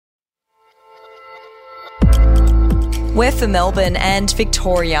We're for Melbourne and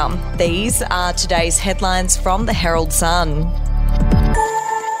Victoria. These are today's headlines from the Herald Sun.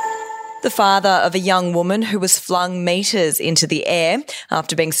 The father of a young woman who was flung metres into the air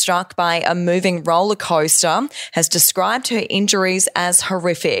after being struck by a moving roller coaster has described her injuries as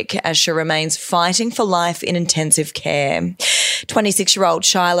horrific as she remains fighting for life in intensive care. 26-year-old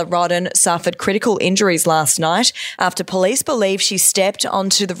Shyla Rodden suffered critical injuries last night after police believe she stepped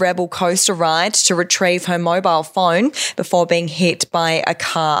onto the Rebel coaster ride to retrieve her mobile phone before being hit by a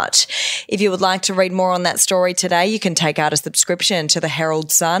cart. If you would like to read more on that story today, you can take out a subscription to the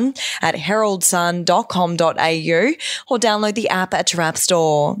Herald Sun at heraldsun.com.au or download the app at your app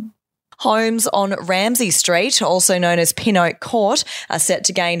store. Homes on Ramsay Street, also known as Pin Oak Court, are set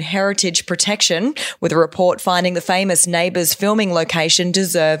to gain heritage protection, with a report finding the famous Neighbours filming location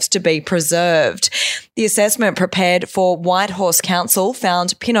deserves to be preserved. The assessment prepared for Whitehorse Council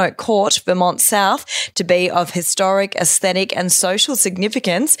found Pin Oak Court, Vermont South, to be of historic, aesthetic and social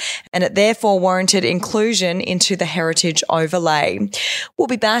significance, and it therefore warranted inclusion into the heritage overlay. We'll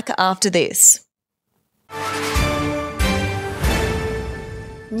be back after this.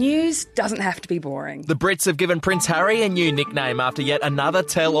 News doesn't have to be boring. The Brits have given Prince Harry a new nickname after yet another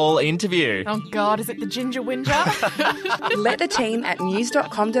tell-all interview. Oh God, is it the Ginger Whinger? Let the team at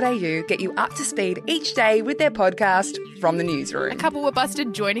news.com.au get you up to speed each day with their podcast, From the Newsroom. A couple were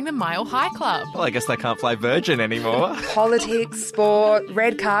busted joining the Mile High Club. Well, I guess they can't fly Virgin anymore. Politics, sport,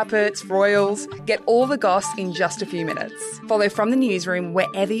 red carpets, royals. Get all the goss in just a few minutes. Follow From the Newsroom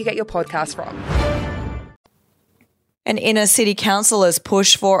wherever you get your podcast from. An inner city councillor's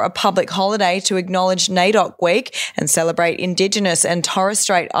push for a public holiday to acknowledge NAIDOC Week and celebrate Indigenous and Torres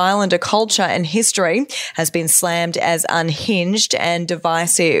Strait Islander culture and history has been slammed as unhinged and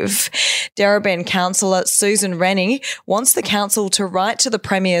divisive. Darebin councillor Susan Rennie wants the council to write to the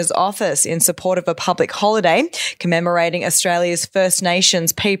Premier's office in support of a public holiday commemorating Australia's First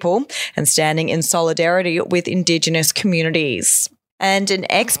Nations people and standing in solidarity with Indigenous communities. And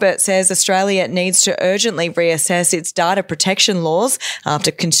an expert says Australia needs to urgently reassess its data protection laws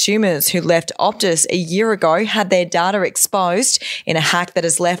after consumers who left Optus a year ago had their data exposed in a hack that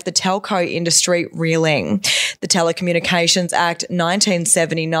has left the telco industry reeling. The Telecommunications Act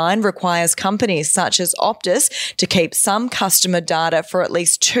 1979 requires companies such as Optus to keep some customer data for at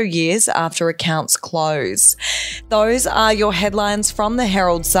least 2 years after accounts close. Those are your headlines from the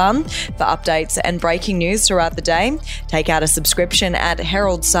Herald Sun. For updates and breaking news throughout the day, take out a subscription at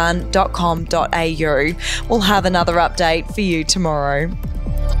heraldsun.com.au. We'll have another update for you tomorrow.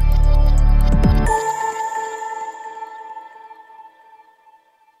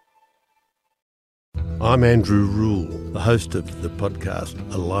 I'm Andrew Rule, the host of the podcast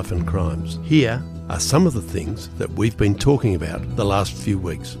A Life and Crimes. Here are some of the things that we've been talking about the last few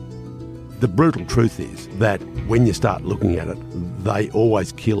weeks. The brutal truth is that when you start looking at it, they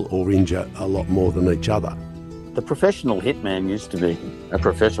always kill or injure a lot more than each other. The professional hitman used to be a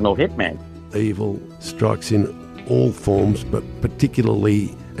professional hitman. Evil strikes in all forms, but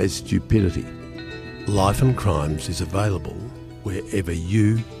particularly as stupidity. Life and Crimes is available wherever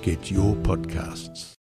you get your podcasts.